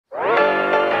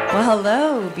Well,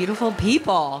 hello, beautiful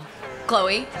people.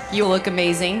 Chloe, you look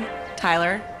amazing.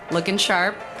 Tyler, looking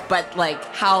sharp. But, like,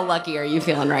 how lucky are you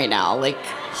feeling right now? Like,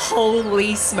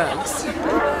 holy smokes.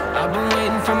 I've been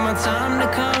waiting for my time to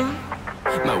come.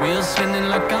 My wheels spinning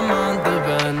like I'm on the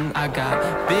run. I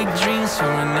got big dreams for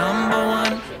a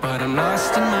 #1, but I'm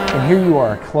lost in my... And here you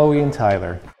are, Chloe and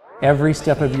Tyler. Every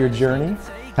step of your journey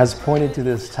has pointed to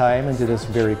this time and to this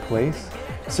very place,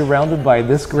 surrounded by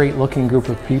this great-looking group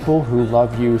of people who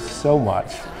love you so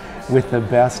much, with the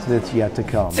best that's yet to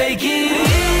come. Take it easy.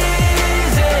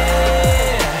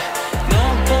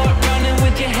 No more running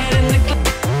with your head in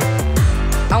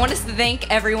the... I want to thank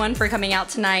everyone for coming out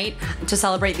tonight to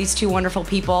celebrate these two wonderful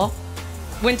people.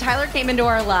 When Tyler came into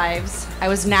our lives, I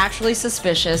was naturally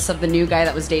suspicious of the new guy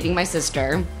that was dating my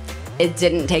sister. It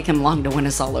didn't take him long to win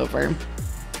us all over.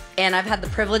 And I've had the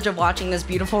privilege of watching this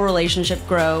beautiful relationship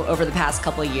grow over the past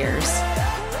couple of years.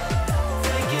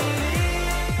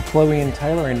 Chloe and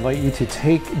Tyler, I invite you to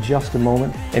take just a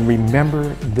moment and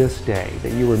remember this day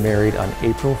that you were married on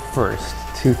April 1st,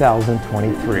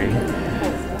 2023.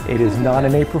 It is not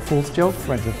an April Fool's joke,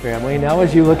 friends and family. Now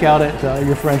as you look out at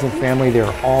your friends and family,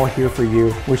 they're all here for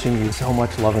you, wishing you so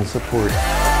much love and support.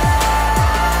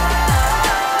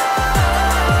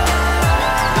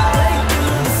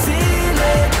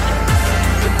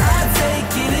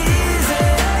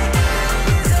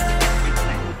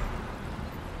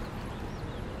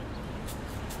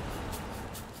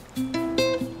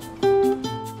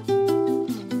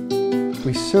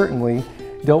 We certainly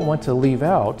don't want to leave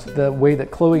out the way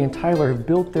that Chloe and Tyler have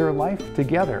built their life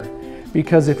together.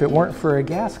 Because if it weren't for a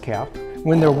gas cap,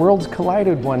 when their worlds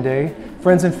collided one day,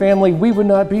 friends and family, we would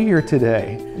not be here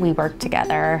today. We worked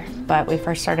together, but we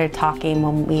first started talking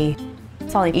when we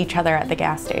saw each other at the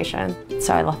gas station.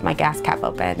 So I left my gas cap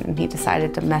open and he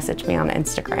decided to message me on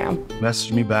Instagram.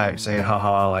 Messaged me back saying,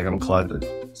 haha, like I'm cluttered,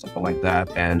 something like that.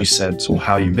 And he said, so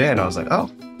how you been? I was like,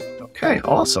 oh, okay,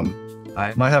 awesome.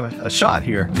 I might have a shot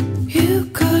here. You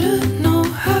gotta know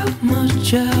how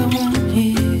much I want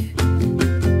you,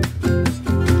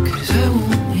 'cause I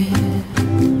want you.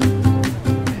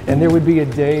 And there would be a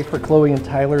day for Chloe and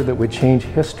Tyler that would change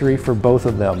history for both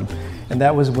of them. And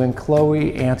that was when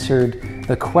Chloe answered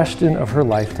the question of her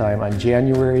lifetime on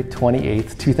January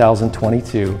 28th,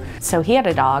 2022. So he had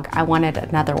a dog, I wanted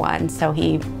another one. So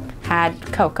he had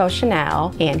Coco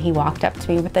Chanel and he walked up to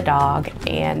me with the dog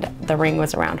and the ring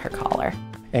was around her collar.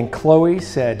 And Chloe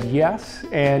said yes,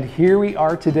 and here we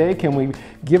are today. Can we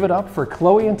give it up for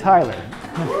Chloe and Tyler?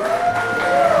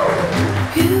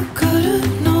 You gotta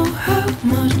know how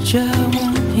much I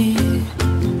want you,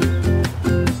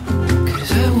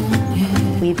 'cause I want you.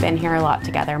 We've been here a lot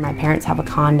together. My parents have a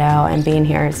condo and being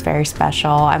here is very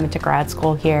special. I went to grad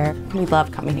school here. We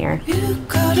love coming here. You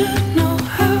gotta know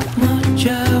how much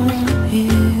I want you.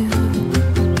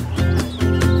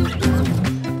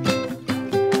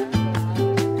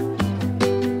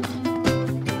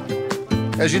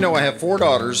 As you know, I have 4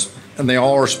 daughters, and they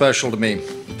all are special to me.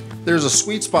 There's a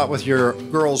sweet spot with your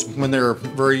girls when they're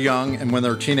very young and when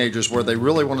they're teenagers where they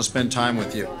really want to spend time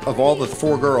with you. Of all the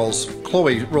 4 girls,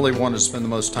 Chloe really wanted to spend the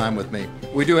most time with me.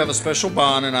 We do have a special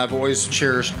bond, and I've always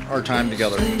cherished our time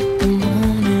together.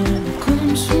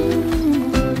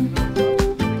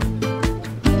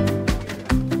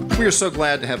 We are so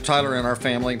glad to have Tyler in our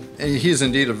family. He is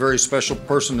indeed a very special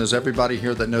person, as everybody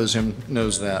here that knows him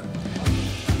knows that.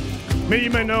 You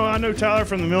may know, I know Tyler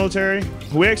from the military.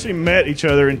 We actually met each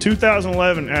other in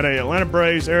 2011 at a Atlanta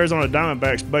Braves, Arizona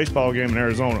Diamondbacks baseball game in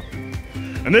Arizona.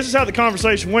 And this is how the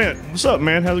conversation went. What's up,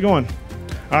 man? How's it going?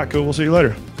 All right, cool. We'll see you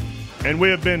later. And we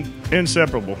have been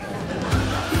inseparable.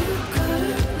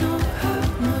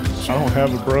 I don't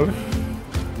have a brother.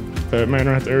 That man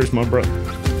right there is my brother.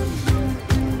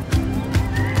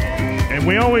 And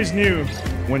we always knew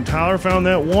when Tyler found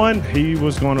that one, he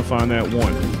was going to find that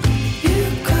one.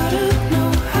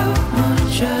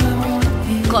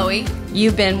 Chloe,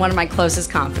 you've been one of my closest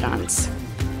confidants.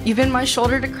 You've been my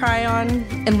shoulder to cry on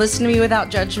and listen to me without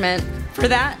judgment. For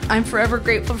that, I'm forever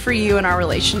grateful for you and our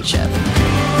relationship.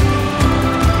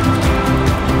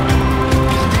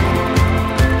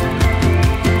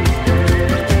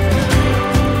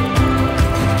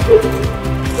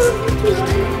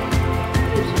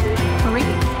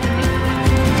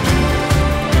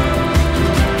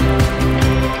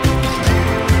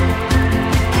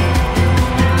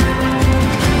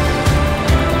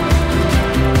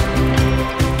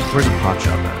 Where's the pot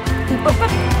shop at?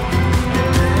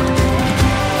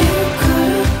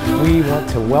 We want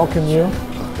to welcome you.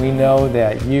 We know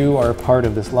that you are a part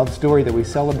of this love story that we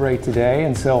celebrate today.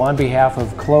 And so on behalf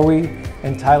of Chloe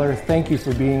and Tyler, thank you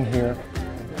for being here.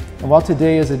 And while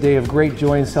today is a day of great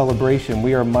joy and celebration,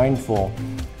 we are mindful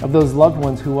of those loved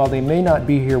ones who, while they may not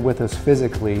be here with us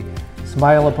physically,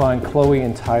 smile upon Chloe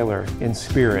and Tyler in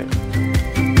spirit.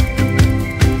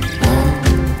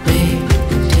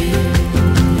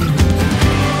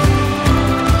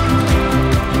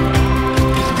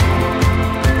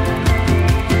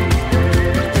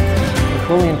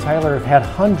 Chloe and Tyler have had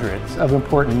hundreds of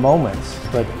important moments,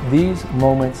 but these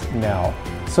moments now,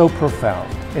 so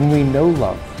profound, and we know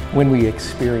love when we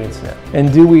experience it.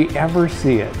 And do we ever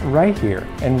see it right here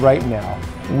and right now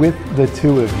with the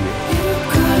two of you?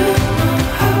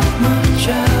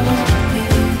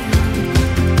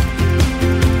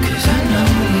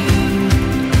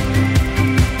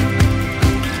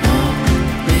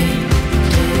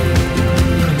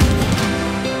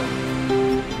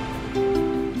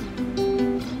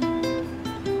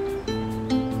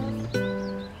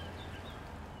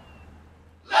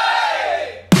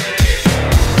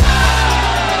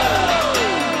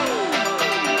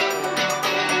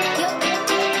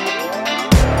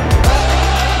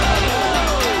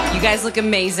 You guys look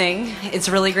amazing. It's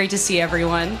really great to see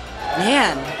everyone.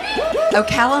 Man,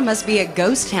 Ocala must be a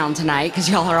ghost town tonight because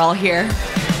y'all are all here.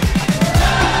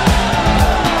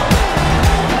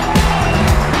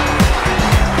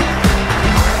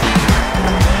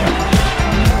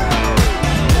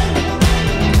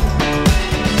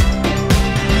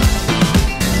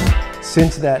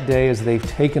 Since that day, as they've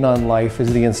taken on life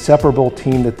as the inseparable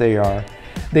team that they are,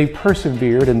 they've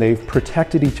persevered and they've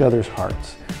protected each other's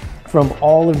hearts. From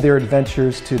all of their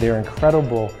adventures to their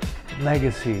incredible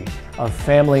legacy of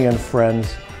family and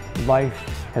friends, life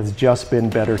has just been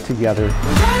better together.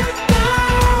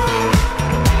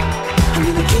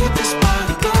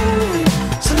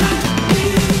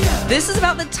 This is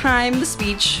about the time, the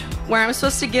speech, where I'm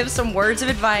supposed to give some words of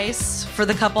advice for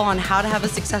the couple on how to have a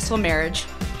successful marriage.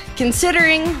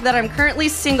 Considering that I'm currently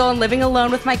single and living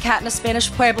alone with my cat in a Spanish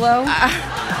pueblo,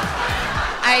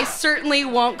 I certainly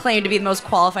won't claim to be the most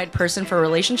qualified person for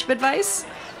relationship advice,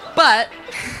 but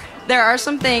there are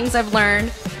some things I've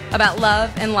learned about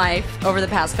love and life over the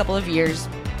past couple of years.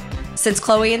 Since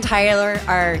Chloe and Tyler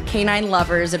are canine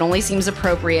lovers, it only seems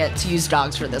appropriate to use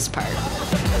dogs for this part.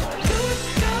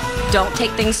 Don't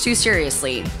take things too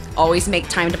seriously. Always make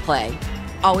time to play.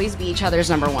 Always be each other's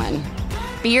number one.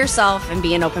 Be yourself and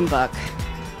be an open book.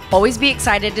 Always be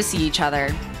excited to see each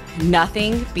other.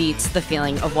 Nothing beats the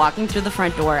feeling of walking through the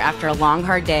front door after a long,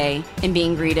 hard day and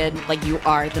being greeted like you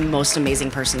are the most amazing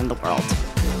person in the world.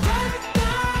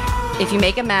 If you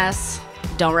make a mess,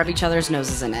 don't rub each other's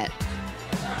noses in it.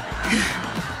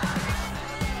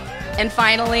 And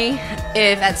finally,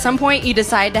 if at some point you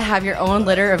decide to have your own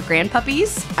litter of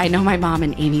grandpuppies, I know my mom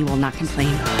and Amy will not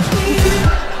complain.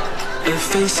 A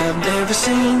face I've never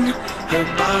seen, her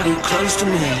body close to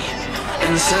me,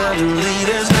 and suddenly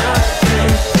there's nothing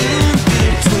in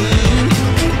between.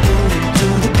 Moving to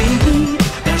the beat,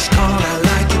 that's all I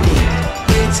like to need.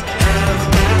 It's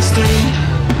 3:30.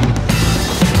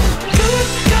 Good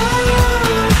God,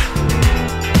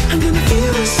 I'm gonna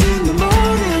feel this in the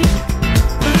morning,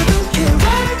 but I don't care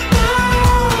right now.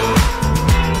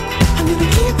 I'm gonna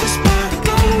keep this party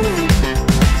going.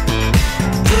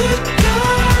 Good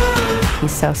God.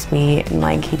 He's so sweet and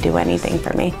like he'd do anything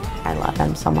for me. I love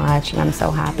him so much and I'm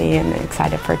so happy and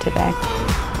excited for today.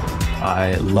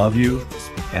 I love you,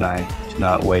 and I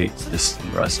cannot wait to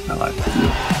spend the rest of my life with you.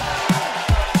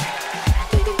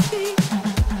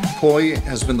 Chloe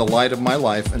has been the light of my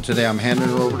life, and today I'm handing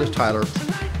her over to Tyler.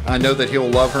 I know that he'll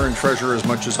love her and treasure her as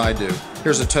much as I do.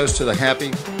 Here's a toast to the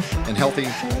happy and healthy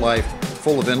life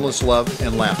full of endless love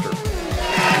and laughter.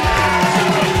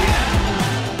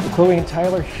 Chloe and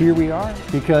Tyler, here we are,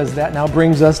 because that now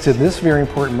brings us to this very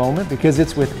important moment, because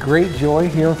it's with great joy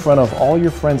here in front of all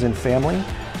your friends and family,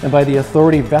 and by the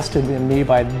authority vested in me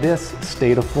by this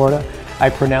state of Florida, I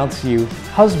pronounce you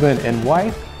husband and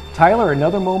wife. Tyler,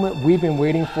 another moment we've been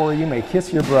waiting for. You may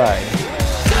kiss your bride.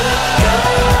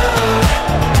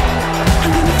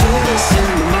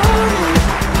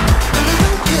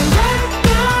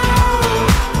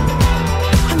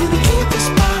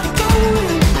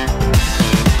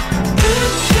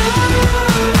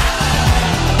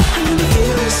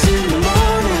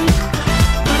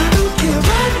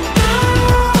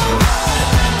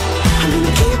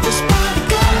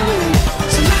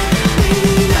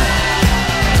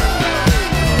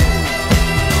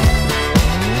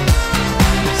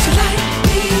 So light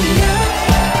me up.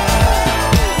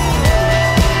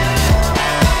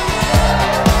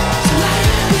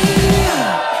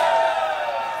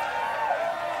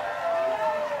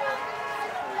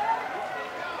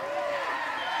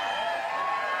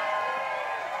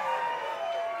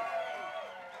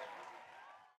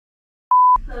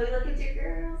 Chloe, look at your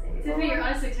girls. Tiffany, you're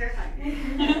honestly terrifying.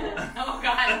 Oh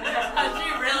God, she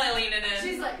really leaning in.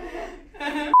 She's like,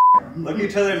 Look at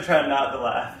each other and try not to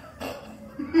laugh.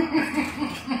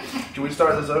 Can we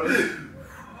start this over?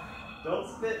 Don't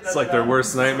spit. It's like their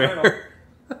worst nightmare.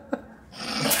 You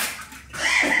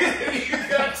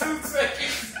got 2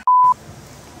 seconds.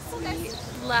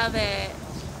 Love it.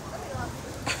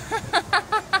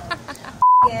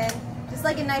 Again, just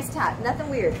like a nice tap, nothing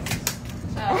weird.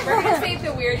 oh, we're gonna save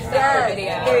the weird stuff Yeah, for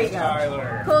video. there you go.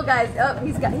 Tyler. Cool guys. Oh,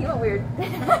 he went weird.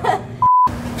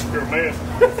 You're a man.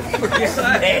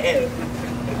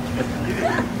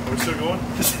 We're still going?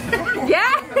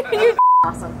 Yeah. You're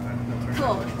awesome.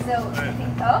 Cool. So, I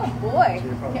think, oh boy,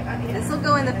 this will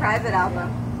go in the private album.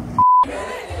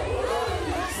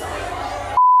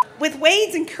 With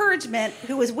Wade's encouragement,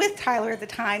 who was with Tyler at the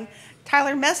time,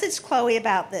 Tyler messaged Chloe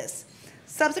about this.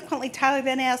 Subsequently, Tyler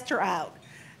then asked her out.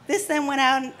 This then went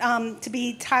on to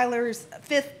be Tyler's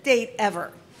 5th date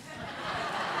ever.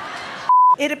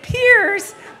 It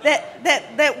appears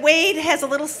that Wade has a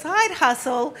little side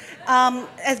hustle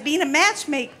as being a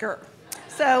matchmaker.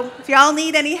 So if y'all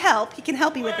need any help, he can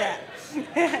help you with that.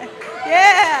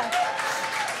 Yeah.